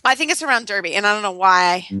 I think it's around Derby, and I don't know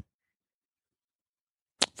why.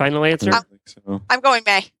 Final answer? I don't think so. I'm going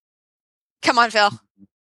May. Come on, Phil.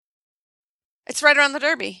 It's right around the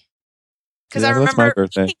Derby because I Yeah, that's my remember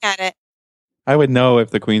birthday. looking at it. I would know if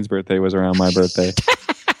the Queen's birthday was around my birthday.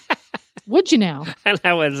 Would you now? And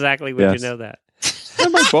how exactly would Yes. you know that?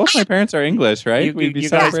 Both my parents are English, right? You- We'd be you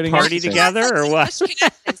guys celebrating party everything. together? or what? English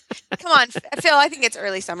connections. Come on, Phil. I think it's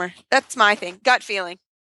early summer. That's my thing. Gut feeling.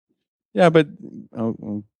 Yeah, but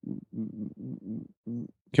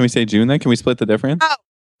can we say June then? Can we split the difference?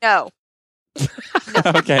 No.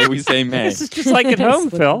 Okay, we say May. This is just like at home,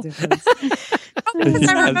 Phil. Because I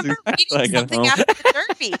Yes, remember exactly reading like at something home. after the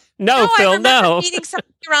Derby. No, I Phil, remember no. reading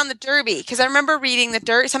something around the Derby because I remember reading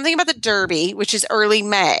something about the Derby, which is early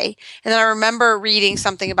May, and then I remember reading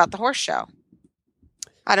something about the horse show.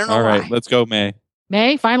 I don't know All why. right, let's go May.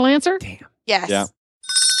 May, final answer? Yes. Yeah.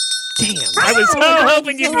 Damn. I was so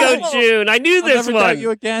hoping you'd go June. I knew I'll this never doubt one. you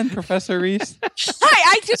again, Professor Reese.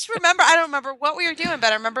 I just remember. I don't remember what we were doing, but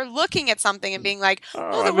I remember looking at something and being like,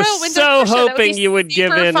 "Oh, I the was Royal Windsor so Horse Show, that would hoping be you would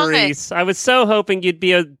give super in, fun." Reese. I was so hoping you'd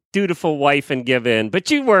be a dutiful wife and give in, but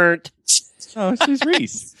you weren't. Oh, she's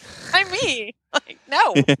Reese. I mean,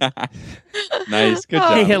 no. Nice, good Oh.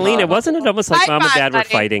 job. Hey, Helena, wasn't it almost like High Mom and five, Dad were buddy.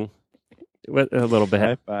 fighting? A little bit.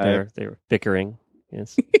 High five. They were bickering.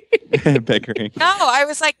 Yes. Bickering. No, I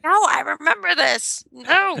was like, no, I remember this.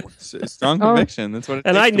 No. Strong conviction. That's what it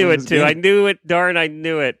And takes I to knew win it this too. game. I knew it. Darn, I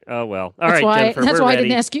knew it. Oh, well. All right, Jennifer, That's we're why I ready.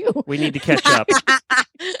 didn't ask you. We need to catch up.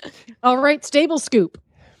 All right, Stable Scoop.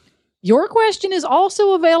 Your question is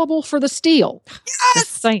also available for the steal. Just Yes.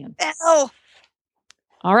 saying. No.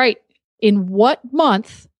 All right. In what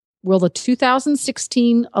month will the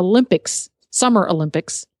 2016 Summer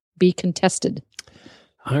Olympics, be contested?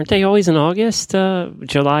 Aren't they always in August?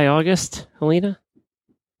 July, August, Helena?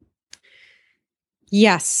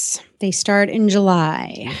 Yes, they start in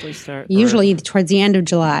July. Usually start. Usually towards the end of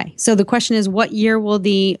July. So the question is, what year will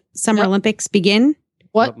the Summer Yep. Olympics begin?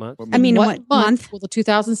 What month? I mean, In what month? will the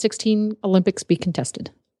 2016 Olympics be contested?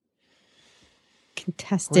 Or is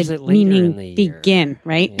Contested, it later in meaning the year? begin,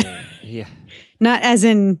 right? Yeah. Not as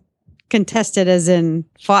in contested, as in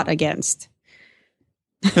fought against,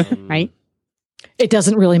 right? It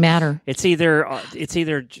doesn't really matter. It's either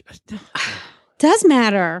Does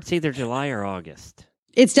matter. it's either July or August.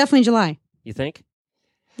 It's definitely July. You think?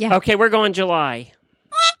 Yeah. Okay, we're going July.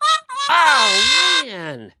 Oh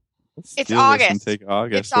man. It's Steal this and August. Take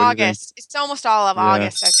August. It's What do you think? August. It's almost all of Yeah.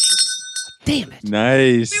 August, I think. Damn it.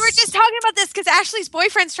 Nice. We were just talking about this because Ashley's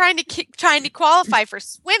boyfriend's trying to qualify for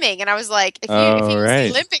swimming, and I was like, if you was right. the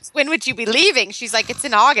Olympics, when would you be leaving? She's like, it's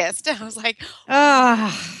in August. I was like,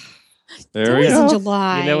 There it we was in go.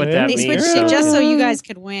 July. You know what that they means, switched don't it just you? so you guys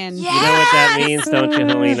could win. Yeah. You know what that means, don't you,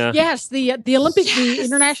 Helena? Yes, the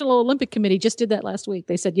International Olympic Committee just did that last week.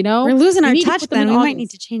 They said, We're losing we our need to touch put them then. in We might August. need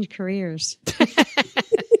to change careers.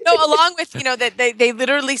 no, along with that they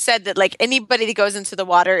literally said that like anybody that goes into the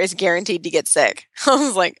water is guaranteed to get sick. I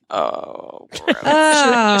was like, oh,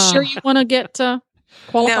 gross. Sure you want to get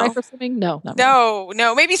qualify No. for swimming? No, not really.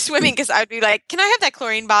 no, maybe swimming because I'd be like, can I have that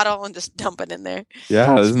chlorine bottle and just dump it in there?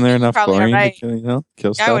 Yeah, isn't there enough Probably chlorine right. to kill,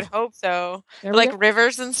 kill I would stuff? hope so. There Or, we like go.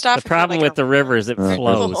 rivers and stuff. The problem with the rivers, it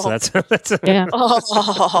flows. Oh. That's Yeah.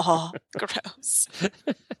 Oh, gross.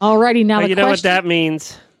 Alrighty, now Well, the you know what question. that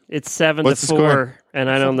means? It's 7 What's to the 4, score? and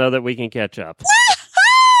I don't know that we can catch up.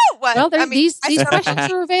 What? Well, I mean, these I still-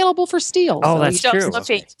 questions are available for steal. Oh, so that's you-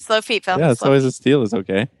 true. Slow feet, Phil. Yeah, it's Slow always a steal is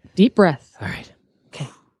okay. Deep breath. All right.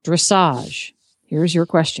 Dressage. Here's your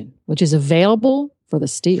question, which is available for the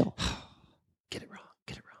steal. Get it wrong.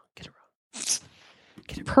 Get it wrong. Get it wrong.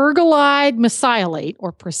 Get it wrong. Pergolide mesiolate,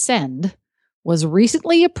 or Presend, was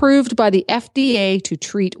recently approved by the FDA to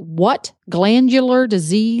treat what glandular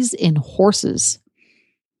disease in horses?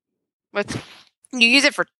 What? You use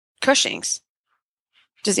it for Cushing's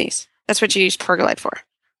disease. That's what you use pergolide for.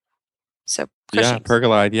 So Cushing's. Yeah,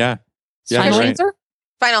 pergolide. Yeah. Yeah, Final right. answer?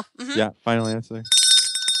 Final. Mhm. Yeah, final answer.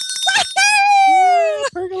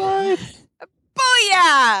 Pergolide.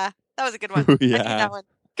 Booyah! That was a good one. I Booyah. knew that one.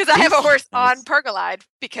 Because I have a horse Nice. on pergolide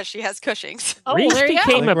because she has Cushing's. Oh, Reese there you go.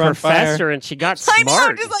 became a Like we're on fire. professor, and she got I know,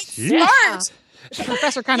 smart. just like Jeez. smart. It's a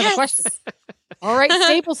professor kind of a Yes. question. All right,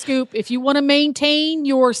 Staple Scoop, if you want to maintain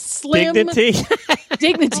your slim Dignity.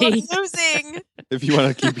 dignity, I'm losing. If you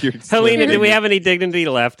want to keep your Helena, do we have any dignity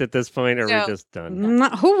left at this point, or are No. we just done?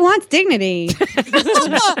 Who wants dignity?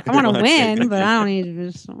 I want to win, but I don't need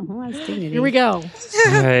to. Who wants dignity? here we go.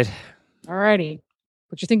 All right. All righty.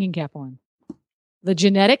 Put your thinking cap on. The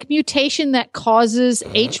genetic mutation that causes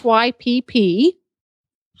HYPP,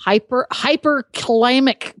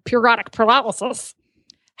 hyperkalamic periodic paralysis,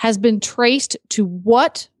 has been traced to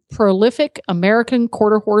what prolific American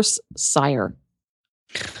quarter horse sire?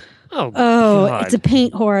 Oh, Oh, God. it's a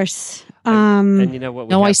paint horse. And you know what?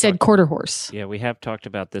 We No, I have said talked- quarter horse. Yeah, we have talked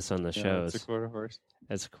about this on the Yeah, shows. it's a quarter horse.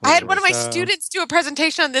 As a I had one of my quarter. students do a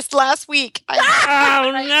presentation on this last week.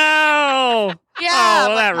 Oh no! Yeah.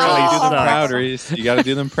 Oh, that but- really Do them sucks. proud, Reese. You got to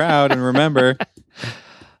do them proud, and remember.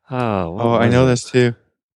 Oh, what Oh, I was know it? this too.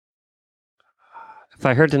 If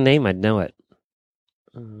I heard the name, I'd know it.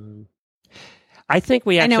 I think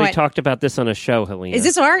we I know actually it. talked about this on a show, Helena. Is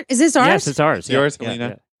this ours? Is this ours? Yes, it's ours. It's yours, Yeah, Helena.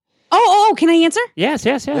 yeah. Oh, can I answer? Yes,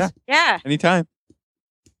 yes, yes. Yeah. Yeah. Anytime.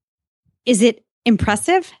 Is it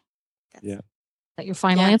impressive? Is that your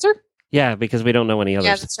final Yeah. answer? Yeah, because we don't know any others.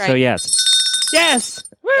 Yeah, that's right. So yes. Yes!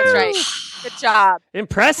 That's right. Good job.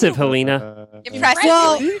 Impressive, Helena. Impressive.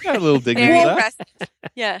 Well- You got a little dignity Very left. impressive.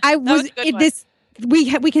 Yeah. I That was a good one. this.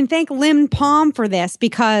 We can thank Lynn Palm for this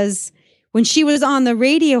because when she was on the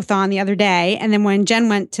radiothon the other day, and then when Jen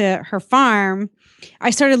went to her farm,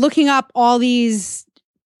 I started looking up all these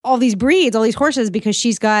breeds, all these horses, because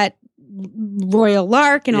she's got Royal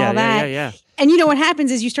Lark and yeah, all that. Yeah, And you know what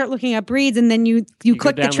happens is you start looking up breeds, and then you go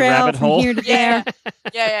click the down the trail rabbit from hole. here to there.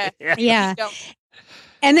 Yeah. Yeah. Don't.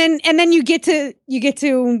 And then you get to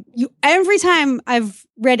every time I've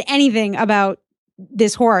read anything about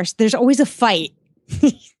this horse, there's always a fight.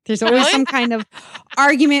 There's always Really? some kind of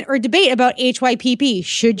argument or debate about HYPP.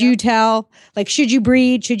 Should you tell? Like, should you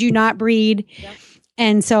breed? Should you not breed? Yep.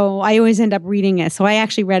 And so I always end up reading it. So I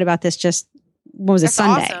actually read about this just, what was it, That's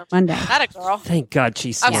Sunday? awesome. Monday. Not a girl. Thank God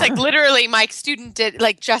she's I was smart. like, literally, my student did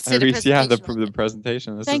just did a Reese, yeah, presentation. the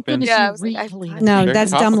presentation. This Thank has been goodness Yeah, I you was like, read, I- Helena. No, very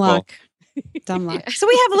that's dumb topical. luck. Dumb luck. So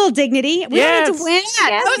we have a little dignity. We don't need to win. Yeah,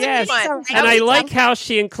 that was Yes. a good one. And I like how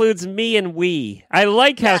she includes me and we. I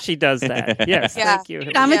like how she does that. Yes, Yeah. thank you.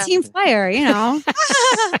 I'm Yeah. a team player, you know.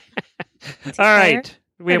 All right.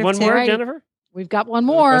 We have one more, Right. Jennifer? We've got one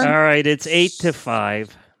more. All right. It's 8-5.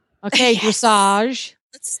 Okay, Yes. Dressage.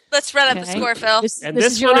 Let's run up the Okay. score, Phil. And This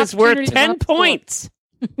this your one is worth opportunity to 10 run up the score. points.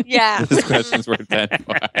 Yeah. This question's worth 10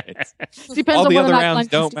 points. Depends All on the whether other or not rounds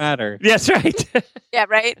Glenn don't can- matter. That's right. Yeah,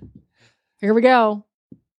 right? Here we go.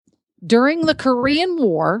 During the Korean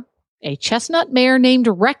War, a chestnut mare named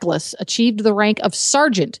Reckless achieved the rank of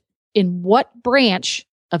sergeant in what branch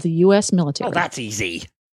of the U.S. military? Oh, that's easy.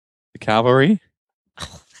 The cavalry?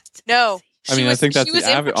 No. I mean, I think that's she was the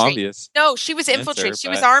infantry. obvious. No, she was answer, infantry. She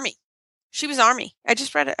was but- army. She was army. I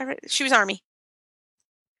just read it. She was army.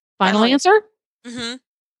 Final Final answer? Mm-hmm.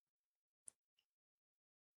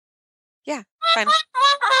 Yeah, fine.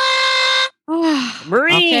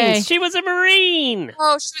 Marines. Okay. She was a Marine.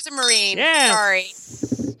 Oh, she was a Marine. Yes. Sorry.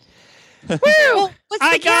 Woo! What's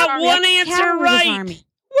I the got cavalry? one answer Cavalry was right. Army.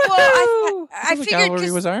 Well, I I figured cavalry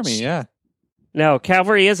 'cause was army. she- Yeah. No,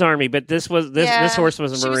 cavalry is Army, but this horse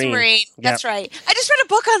was a She was Marine. a Marine. Yep. That's right. I just read a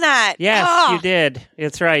book on that. Yes, Oh, you did.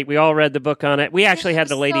 It's right. We all read the book on it. We actually had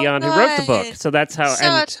the lady so on who wrote the book, good. so that's how. Such a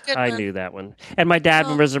And good I one. knew that one. And my dad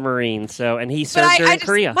Oh. was a Marine, and he But served during just,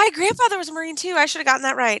 Korea. my grandfather was a Marine too. I should have gotten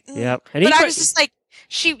that right. Yep. And But he I was just like,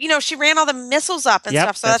 she ran all the missiles up and Yep,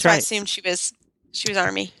 stuff. So that's that's why I right. assumed she was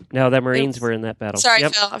Army. no, the Marines were in that battle. Sorry,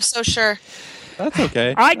 Yep. Phil. I'm so sure. That's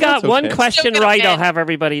okay. I got That's one okay. question Still good, right. okay. I'll have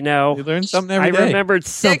everybody know. You learn something I every day. remembered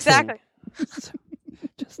something. Exactly.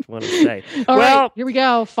 Just want to say. All well, right, here we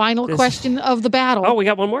go. Final this- question of the battle. oh, we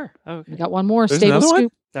got one more. Oh, okay. We got one more. There's Stable another one?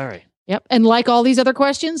 scoop. All right. Yep. And like all these other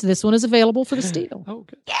questions, this one is available for the steal. Oh,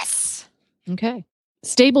 good. Yes. Okay.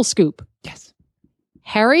 Stable scoop. Yes.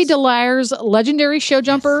 Harry Delaire's legendary show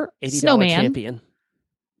jumper $80 Snowman champion.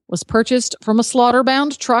 was purchased from a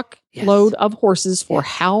slaughter-bound truck Yes. load of horses for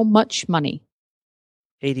how much money?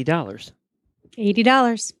 $80.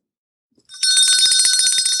 $80.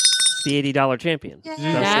 The $80 champion. Yeah.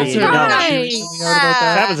 That's the $80. right.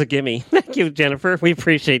 That was a gimme. Thank you, Jennifer. We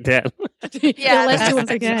appreciate that. Yeah, let's do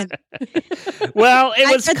that's it again. Well, it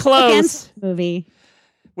I was read the close. against the movie.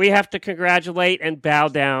 We have to congratulate and bow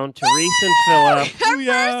down to Reese and Philip.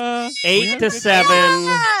 Booyah. 8-7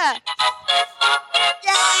 Yeah.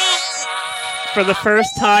 Yeah. for the first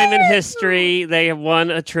time in history. They have won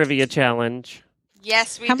a trivia challenge.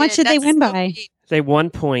 Yes, we How much did they That's win so by? sweet. They 1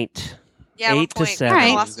 point. Yeah, 8 to 1 point. 7. All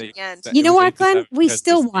right. Lost at the end. You know It was what, Glenn? 8-7 We because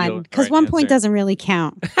still the steal won was because the 1 right point answer. doesn't really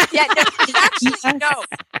count. Yeah, no,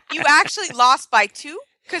 you actually lost by 2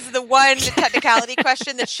 because of the one technicality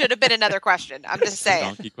question that should have been another question. I'm just saying.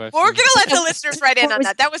 Donkey question. Well, we're going to let the listeners write in on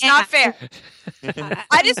that. That was not fair.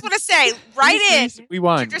 I just want to say, write in. Reese, we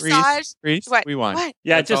won. to Dressage. Reese, What? we won. What?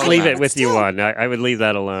 Yeah, That's just all leave that it with you Still. one. I would leave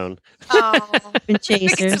that alone. Oh, And we get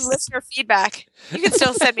chasers. some listener feedback. You can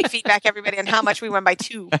still send me feedback, everybody, on how much we won by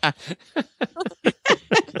 2. Can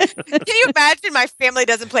you imagine my family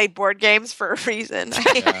doesn't play board games for a reason?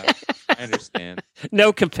 Yeah, I understand.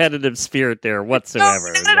 No competitive spirit there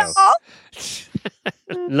whatsoever. No, not at all.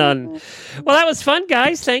 None. Well, that was fun,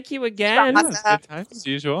 guys. Thank you again. Awesome. Good times as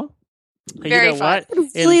usual. You Very know fun. what?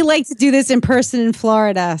 I'd really like to do this in person in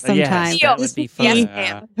Florida sometime. Yes, that would be fun.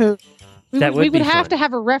 Yes, ma'am. That we would be would have fun. to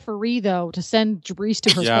have a referee, though, to send Reese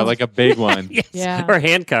to her Yeah, spot. like a big one. Yes. Yeah. Or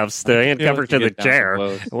handcuffs to handcuff her to the Get down some chair.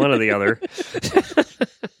 blows. One or the other.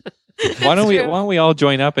 Why don't we all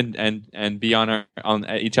join up and be on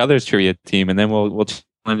each other's trivia team, and then we'll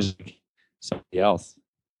challenge somebody else.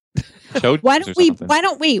 Why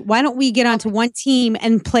don't we get onto one team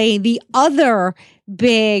and play the other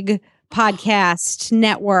big podcast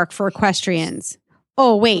network for equestrians?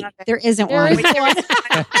 Oh wait, there isn't There one. is one.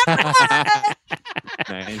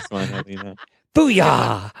 Nice one, Alina.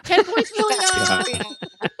 Booyah! 10 points, Liliana.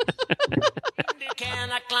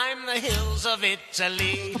 Can I climb the hills of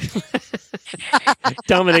Italy?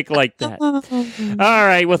 Dominic liked that. All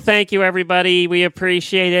right. Well, thank you, everybody. We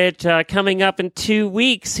appreciate it. Coming up in 2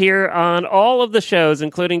 weeks here on all of the shows,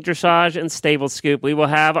 including Dressage and Stable Scoop, we will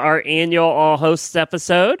have our annual All Hosts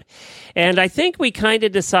episode. And I think we kind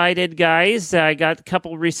of decided, guys, I got a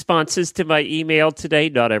couple responses to my email today.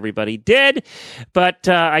 Not everybody did, but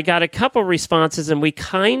I got a couple responses, and we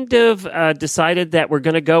kind of decided that we're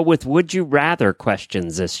going to go with Would You Rather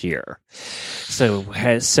questions this year. So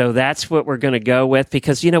that's what we're going to go with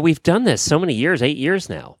because, we've done this so many years, 8 years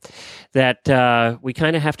now, that we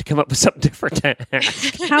kind of have to come up with something different to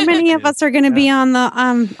ask. How many of us are going to be on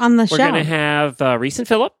the We're show? going to have Reese and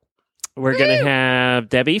Philip. We're going to have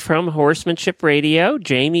Debbie from Horsemanship Radio.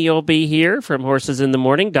 Jamie will be here from Horses in the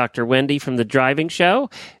Morning. Dr. Wendy from The Driving Show.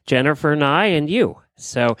 Jennifer and I and you.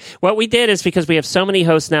 So what we did is because we have so many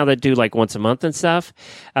hosts now that do like once a month and stuff,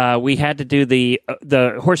 we had to do the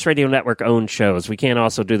Horse Radio Network owned shows. We can't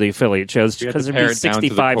also do the affiliate shows We had because to there'd pare be it down to the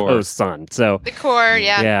 65 core. hosts on. So The core,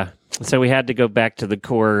 yeah. yeah. So we had to go back to the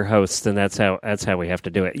core hosts, and that's how we have to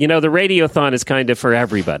do it. The Radiothon is kind of for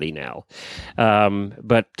everybody now,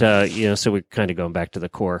 but so we're kind of going back to the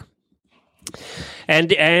core, and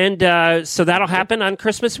so that'll happen on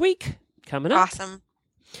Christmas week coming up. Awesome.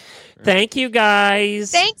 Thank you,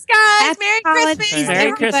 guys. Thanks, guys. Happy Merry holidays, Christmas. Merry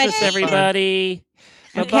everybody. Christmas, everybody.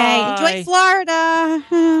 Okay, Bye-bye. enjoy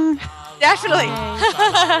Florida. Definitely.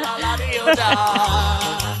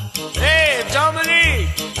 Hey, Dominique,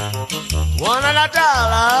 $1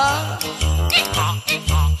 dollar.